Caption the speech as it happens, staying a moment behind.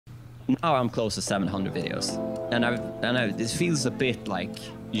now I'm close to 700 videos, and this feels a bit like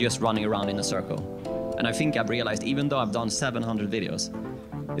just running around in a circle. And I think I've realized, even though I've done 700 videos,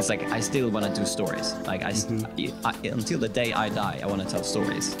 it's like I still want to do stories. Like until the day I die, I want to tell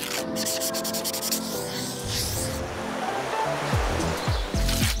stories.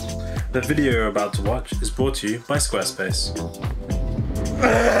 The video you're about to watch is brought to you by Squarespace.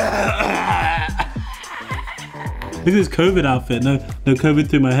 Look at this COVID outfit. No COVID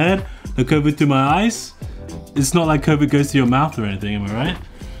through my head, no COVID through my eyes. It's not like COVID goes to your mouth or anything, am I right?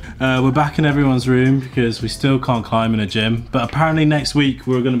 We're back in everyone's room because we still can't climb in a gym. But apparently next week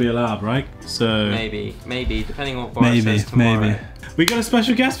we're going to be allowed, right? So maybe, depending on what Boris says tomorrow. Maybe. We got a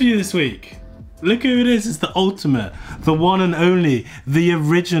special guest for you this week. Look who it is. It's the ultimate, the one and only, the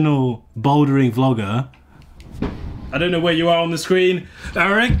original bouldering vlogger. I don't know where you are on the screen.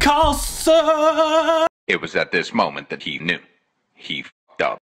 Eric Karlsson! It was at this moment that he knew. He f***ed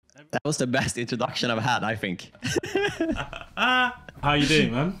up. That was the best introduction I've had, I think. How you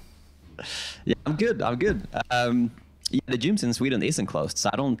doing, man? Yeah, I'm good. I'm good. Yeah, the gyms in Sweden isn't closed,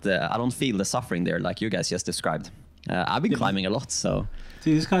 so I don't feel the suffering there like you guys just described. I've been climbing a lot, so.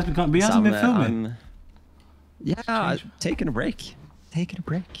 See, this guy's been. He hasn't been filming. Yeah, taking a break.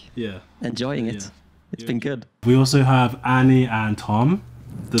 Yeah. Enjoying it. It's been good. We also have Annie and Tom,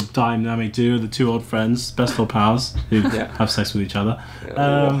 the dynamic duo, the two old friends, best old pals who have sex with each other.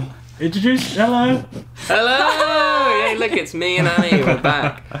 Introduce. Hello. Hello. Hey, look, it's me and Annie. We're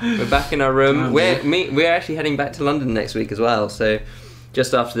back. We're back in our room. We're actually heading back to London next week as well. So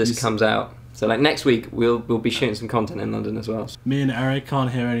just after this comes out. So like next week we'll be shooting some content in London as well. Me and Eric can't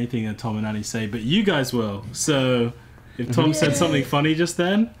hear anything that Tom and Annie say, but you guys will. So if Tom said something funny just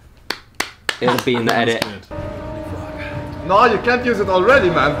then, it'll be in the edit. No, you can't use it already,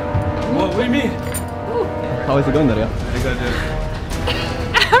 man. What do you mean? How is it going there? Yeah?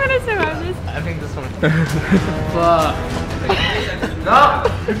 I'm gonna survive this. I think this one. No,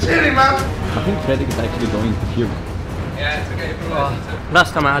 it's cheating, man. I think Fredrik is actually going to puke. Yeah, it's okay.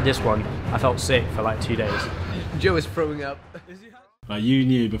 Last time I had this one, I felt sick for like 2 days. Joe is throwing up. Like you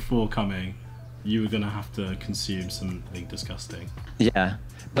knew before coming, you were gonna have to consume something disgusting. Yeah,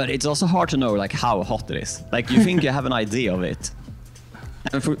 but it's also hard to know like how hot it is. Like you think you have an idea of it,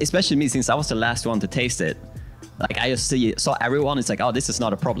 and especially me, since I was the last one to taste it. Like I just saw everyone. It's like, oh, this is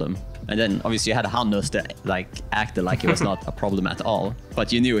not a problem. And then obviously you had Hannes that like acted like it was not a problem at all,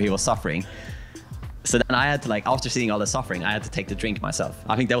 but you knew he was suffering. So then I had to, like, after seeing all the suffering, I had to take the drink myself.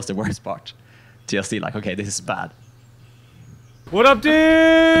 I think that was the worst part. To just see like, okay, this is bad. What up,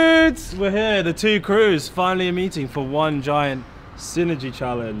 dudes? We're here, the two crews, finally a meeting for one giant synergy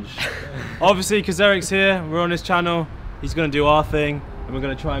challenge. Obviously, because Eric's here, we're on his channel, he's gonna do our thing, and we're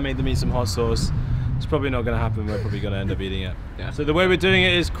gonna try and make them eat some hot sauce. It's probably not gonna happen, we're probably gonna end up eating it. Yeah. So the way we're doing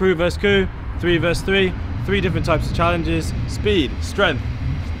it is crew versus crew, 3 versus 3, 3 different types of challenges: speed, strength,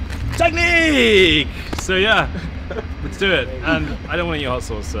 technique! So yeah, let's do it. And I don't want to eat hot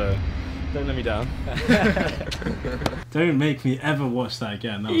sauce, so don't let me down. Don't make me ever watch that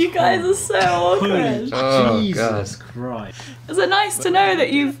again. That was you guys are so awkward. Oh, Jesus Christ. Is it nice to know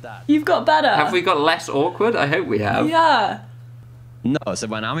that you've got better? Have we got less awkward? I hope we have. Yeah. No, so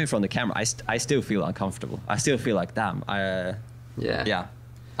when I'm in front of the camera, I still feel uncomfortable. I still feel like, damn, yeah.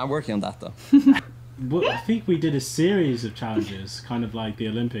 I'm working on that though. Well, I think we did a series of challenges, kind of like the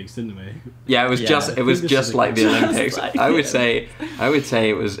Olympics, didn't we? Yeah, it was just like the Olympics. Like I would say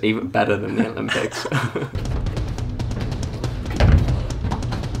it was even better than the Olympics.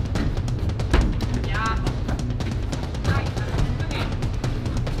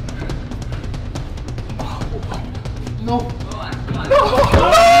 No.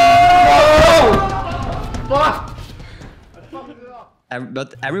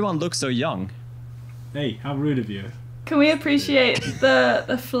 But everyone looks so young. Hey, how rude of you. Can we appreciate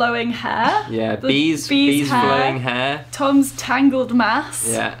the flowing hair? Yeah, the bees flowing hair. Tom's tangled mass.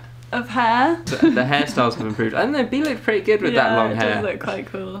 Yeah. Of hair. The hairstyles have improved. I don't know, Bee looked pretty good with that long hair. Yeah, it does look quite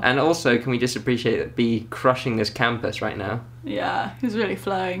cool. And also, can we just appreciate that Bee crushing this campus right now? Yeah, he's really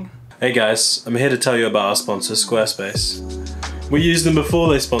flowing. Hey guys, I'm here to tell you about our sponsor, Squarespace. We used them before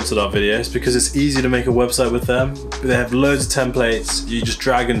they sponsored our videos because it's easy to make a website with them. They have loads of templates, you just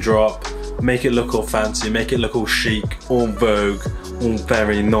drag and drop, make it look all fancy, make it look all chic, all vogue, all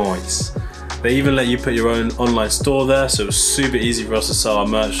very nice. They even let you put your own online store there, so it was super easy for us to sell our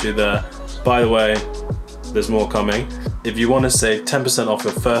merch through there. By the way, there's more coming. If you want to save 10% off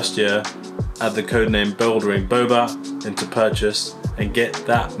your first year, add the code name Bouldering Bobat into purchase and get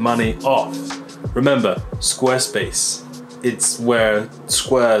that money off. Remember, Squarespace. It's where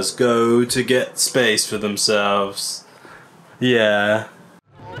squares go to get space for themselves. Yeah.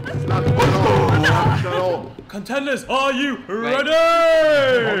 Contenders, are you ready?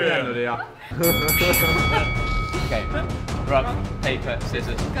 Okay. Rock, paper,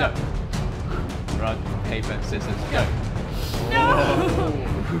 scissors, go. Rock, paper, scissors, go.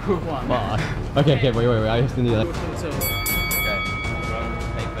 Okay, wait. I have to do that. Okay. Rock,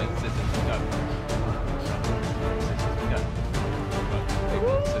 paper, scissors, go. Rock,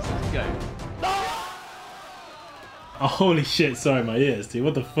 paper, scissors, go. Oh, holy shit, sorry, my ears, dude.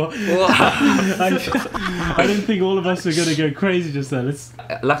 What the fuck? I didn't think all of us were going to go crazy just then.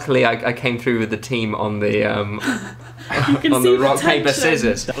 Luckily, I came through with the team on the on see the rock, the paper,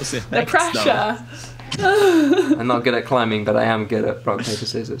 tension. scissors. The pressure. I'm not good at climbing, but I am good at rock, paper,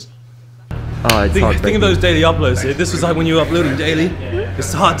 scissors. Oh, it's hard. Think of those daily uploads, dude. This was like when you were uploading daily.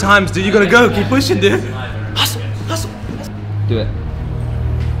 It's hard times, dude. You gotta go. Keep pushing, dude. Hustle. Do it.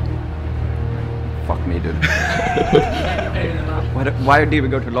 Fuck me, dude. Why did we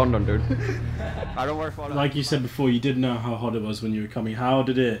go to London, dude? I don't work for that. Like you said before, you did know how hot it was when you were coming. How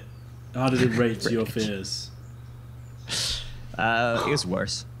did it rate to your fears? It was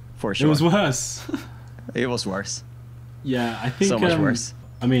worse, for sure. It was worse. It was worse. Yeah, I think so much worse.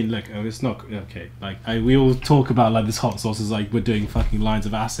 I mean, look, it's not okay. Like, we all talk about like this hot sauce is like we're doing fucking lines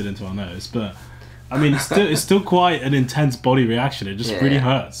of acid into our nose, but I mean, it's still quite an intense body reaction. It just really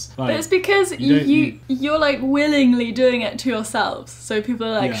hurts. Like, but it's because you're like willingly doing it to yourselves. So people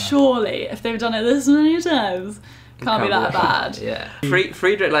are like, surely if they've done it this many times, can't be that bad. Yeah.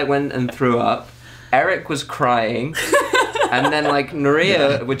 Friedrich like went and threw up. Eric was crying. And then like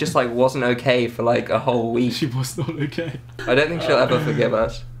Nuria would just like wasn't okay for like a whole week. She was not okay. I don't think she'll ever forgive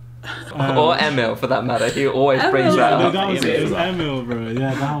us. Or Emil for that matter. He always brings that up. That was it. It was Emil, bro.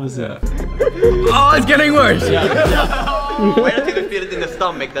 Yeah, that was it. Oh, it's getting worse! Wait until you feel it in the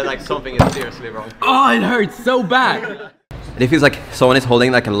stomach that like something is seriously wrong. Oh, it hurts so bad! And it feels like someone is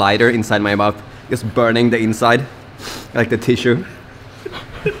holding like a lighter inside my mouth, just burning the inside, like the tissue.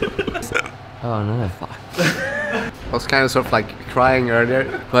 Oh no. Fuck. I was kind of sort of like crying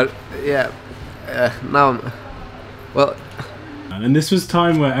earlier, but yeah, now, well. And this was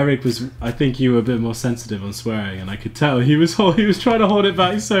time where Eric was, I think you were a bit more sensitive on swearing, and I could tell he was trying to hold it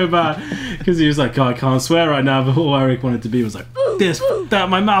back so bad, because he was like, oh, I can't swear right now, but all Eric wanted to be was like, this, that,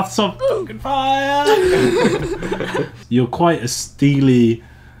 my mouth's on fucking fire! You're quite a steely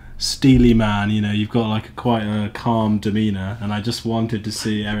man, you know, you've got like quite a calm demeanour, and I just wanted to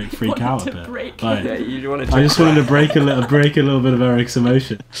see Eric freak out a bit. Like, Yeah, you wanted to I just wanted to break a little bit of Eric's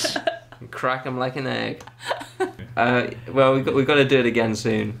emotion. crack him like an egg. Well, we've got to do it again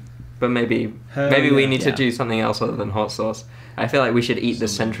soon, but maybe we need to do something else other than hot sauce. I feel like we should eat the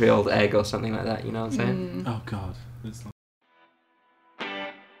century-old egg or something like that. You know what I'm saying? Oh God, it's not.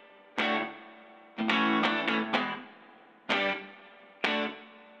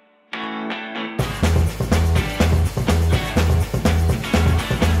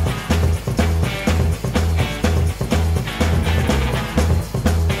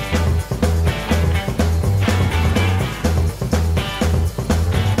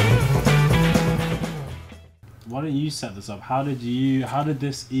 Why don't you set this up? How did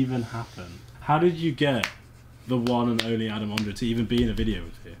this even happen? How did you get the one and only Adam Ondra to even be in a video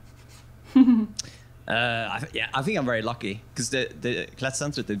with you? I think I'm very lucky because the class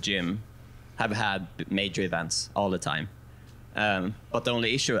center at the gym have had major events all the time, but the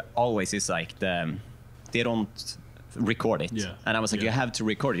only issue always is like they don't record it. Yeah. And I was like, you have to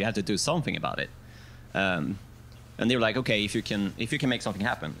record it. You have to do something about it. And they were like, okay, if you can make something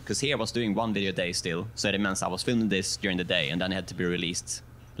happen, because here I was doing one video a day still, so it means I was filming this during the day, and then it had to be released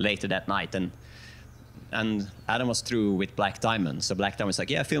later that night. And Adam was through with Black Diamond, so Black Diamond was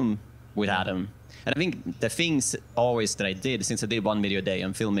like, yeah, film with Adam. And I think the things always that I did, since I did one video a day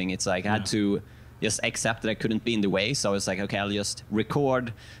and filming, it's like I had to just accept that I couldn't be in the way. So I was like, okay, I'll just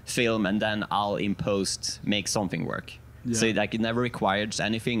record, film, and then I'll in post make something work. Yeah. So like it never required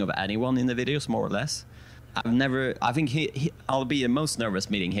anything of anyone in the videos, more or less. I think I'll be the most nervous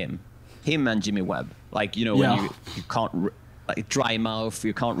meeting him and Jimmy Webb. Like, you know, when you can't, like dry mouth,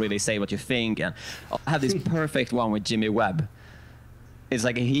 you can't really say what you think. And I had this perfect one with Jimmy Webb. It's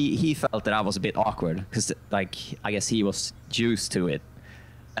like he felt that I was a bit awkward because like I guess he was used to it.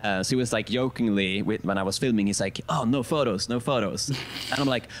 So he was like jokingly when I was filming, he's like, "Oh, no photos, no photos," and I'm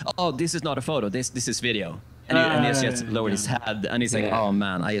like, "Oh, this is not a photo. This is video." And he just lowered his head, and he's like, "Oh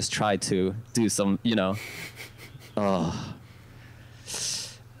man, I just tried to do some, you know." Oh.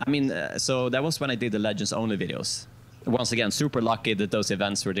 I mean, so that was when I did the Legends only videos. Once again, super lucky that those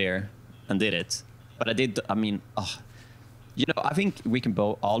events were there and did it. But you know, I think we can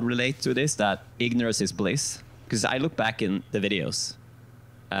both all relate to this, that ignorance is bliss. Because I look back in the videos,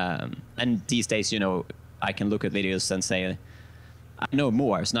 And these days, you know, I can look at videos and say, I know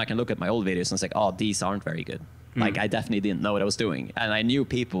more, so now I can look at my old videos and say, oh, these aren't very good. Like, I definitely didn't know what I was doing. And I knew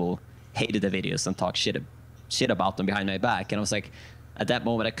people hated the videos and talked shit about them behind my back. And I was like, at that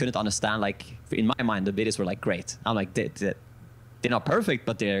moment, I couldn't understand, like, in my mind, the videos were like great. I'm like, they're not perfect,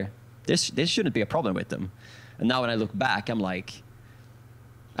 but there shouldn't be a problem with them. And now when I look back, I'm like,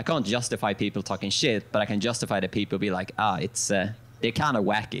 I can't justify people talking shit, but I can justify the people be like, it's, they're kind of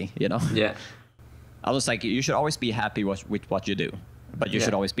wacky, you know? Yeah. I was like, you should always be happy with what you do, but you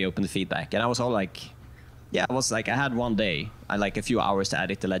should always be open to feedback. And I was all like, yeah, I was like, I had one day, I like a few hours to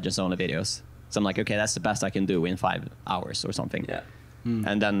edit the Legends Only videos. So I'm like, okay, that's the best I can do in 5 hours or something. Yeah.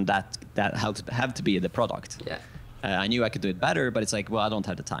 And then that had to be the product. Yeah. I knew I could do it better, but it's like, well, I don't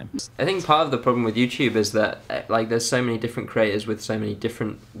have the time. I think part of the problem with YouTube is that like there's so many different creators with so many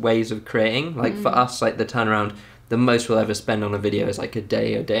different ways of creating. Like for us, like the turnaround, the most we'll ever spend on a video is like a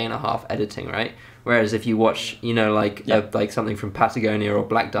day and a half editing, right? Whereas if you watch, you know, like like something from Patagonia or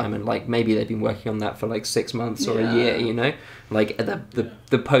Black Diamond, like maybe they've been working on that for like 6 months or a year, you know? Like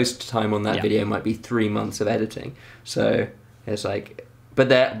the post time on that video might be 3 months of editing. So it's like, but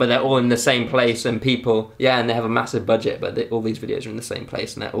they're all in the same place, and people, and they have a massive budget, but all these videos are in the same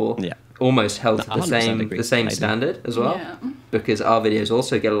place, and they're all almost held to the same standard as well. Yeah. Because our videos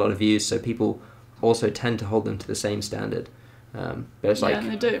also get a lot of views, so people also tend to hold them to the same standard. But it's like,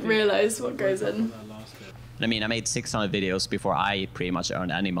 and they don't realise what goes in. I mean, I made 600 videos before I pretty much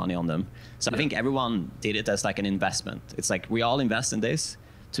earned any money on them. So I think everyone did it as like an investment. It's like we all invest in this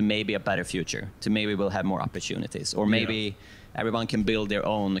to maybe a better future, to maybe we'll have more opportunities, or maybe everyone can build their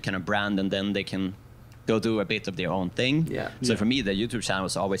own kind of brand, and then they can go do a bit of their own thing. So for me, the YouTube channel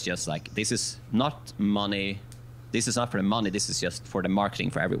was always just like, this is not money, this is not for the money, this is just for the marketing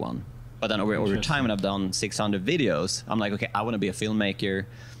for everyone. But then over time, when I've done 600 videos, I'm like, okay, I want to be a filmmaker,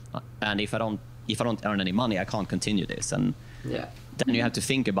 and if I don't earn any money, I can't continue this. And then you have to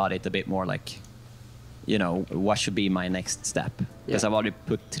think about it a bit more, like, you know, what should be my next step? Because I've already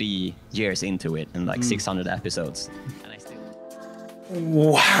put 3 years into it and like 600 episodes. And I still...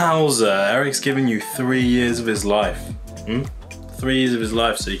 Wowza, Eric's giving you 3 years of his life. 3 years of his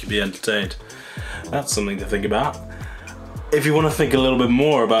life so you can be entertained. That's something to think about. If you want to think a little bit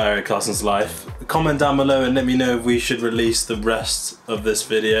more about Erik Karlsson's life, comment down below and let me know if we should release the rest of this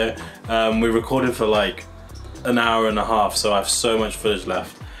video. We recorded for like an hour and a half, so I have so much footage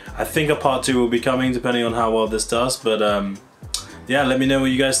left. I think a part 2 will be coming depending on how well this does, but yeah, let me know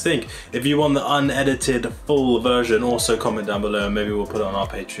what you guys think. If you want the unedited full version, also comment down below and maybe we'll put it on our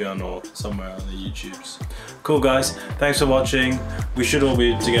Patreon or somewhere on the YouTubes. Cool guys, thanks for watching. We should all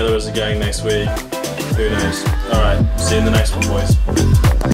be together as a gang next week. Who knows? Alright, see you in the next one, boys.